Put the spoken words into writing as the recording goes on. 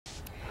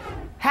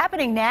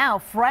Happening now,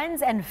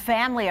 friends and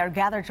family are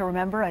gathered to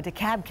remember a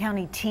DeKalb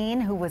County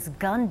teen who was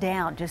gunned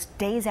down just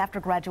days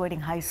after graduating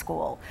high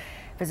school.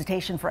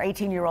 Visitation for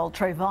 18-year-old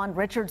Travon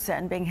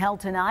Richardson being held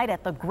tonight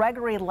at the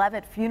Gregory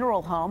Levitt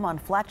Funeral Home on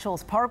Flat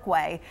Shoals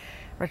Parkway.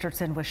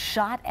 Richardson was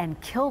shot and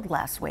killed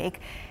last week.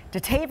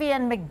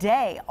 Tavian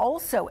McDay,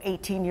 also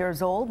 18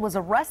 years old, was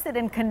arrested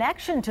in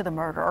connection to the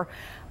murder.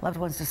 Loved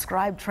ones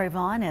described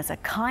Travon as a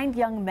kind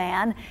young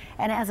man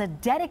and as a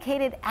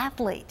dedicated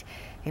athlete.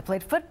 He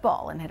played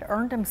football and had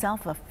earned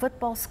himself a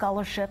football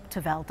scholarship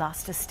to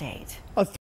Valdosta State.